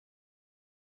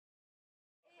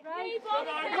Come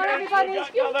on, everybody.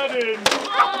 Get that in.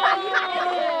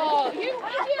 Oh, you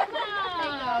idiot,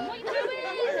 man. What are you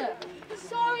doing?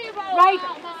 Sorry about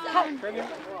that.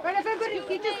 Right, everybody,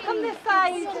 you just come this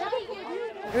side.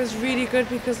 It was really good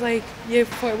because, like, you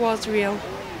thought it was real,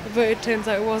 but it turns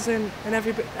out it wasn't, and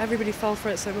everybody fell for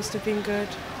it, so it must have been good.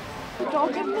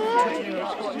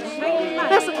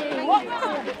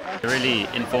 Really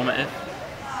informative,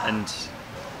 and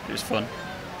it was fun.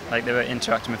 Like, they were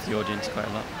interacting with the audience quite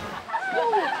a lot.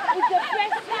 It's the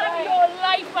best time of your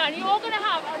life, man. You're going to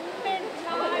have a mint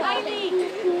time. Hi,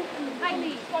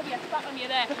 Lee. Sorry, I spat on you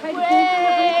there.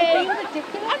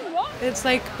 It's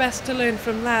like best to learn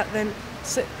from that than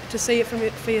to see it from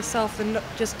it for yourself than not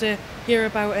just to hear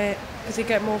about it, because you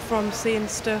get more from seeing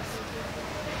stuff.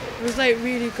 It was like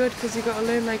really good because you got to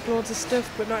learn like loads of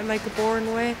stuff, but not in like a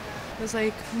boring way. It was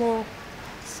like more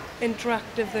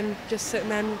interactive than just sitting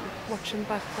there and watching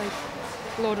back like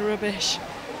a load of rubbish.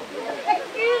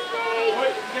 Excuse me!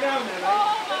 Get down there,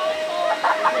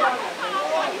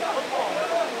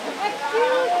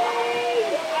 Excuse me!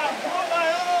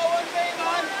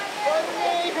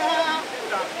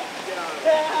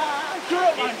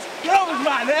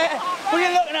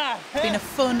 It's been a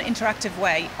fun, interactive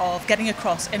way of getting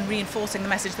across and reinforcing the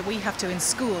message that we have to in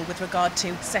school with regard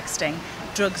to sexting,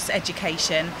 drugs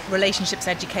education, relationships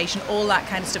education, all that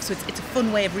kind of stuff. So it's a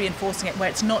fun way of reinforcing it where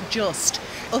it's not just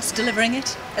us delivering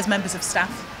it as members of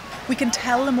staff. We can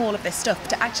tell them all of this stuff, but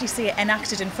to actually see it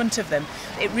enacted in front of them,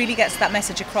 it really gets that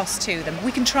message across to them.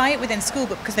 We can try it within school,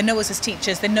 but because they know us as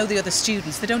teachers, they know the other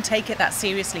students, they don't take it that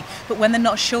seriously. But when they're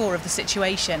not sure of the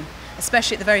situation,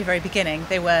 especially at the very, very beginning,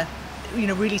 they were,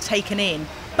 really taken in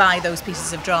by those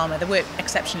pieces of drama. They worked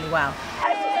exceptionally well.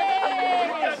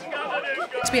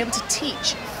 To be able to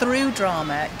teach through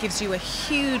drama gives you a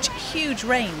huge, huge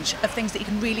range of things that you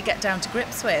can really get down to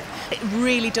grips with. It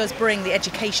really does bring the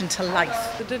education to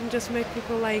life. It didn't just make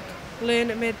people like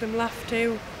learn, it made them laugh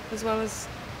too, as well as,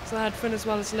 so they had fun as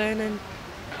well as learning.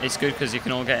 It's good because you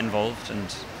can all get involved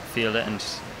and feel it and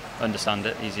understand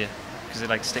it easier, because it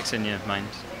like sticks in your mind,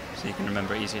 so you can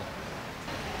remember it easier.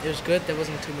 It was good, there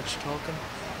wasn't too much talking.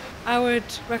 I would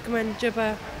recommend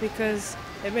Jibber because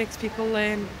it makes people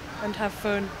learn and have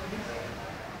fun.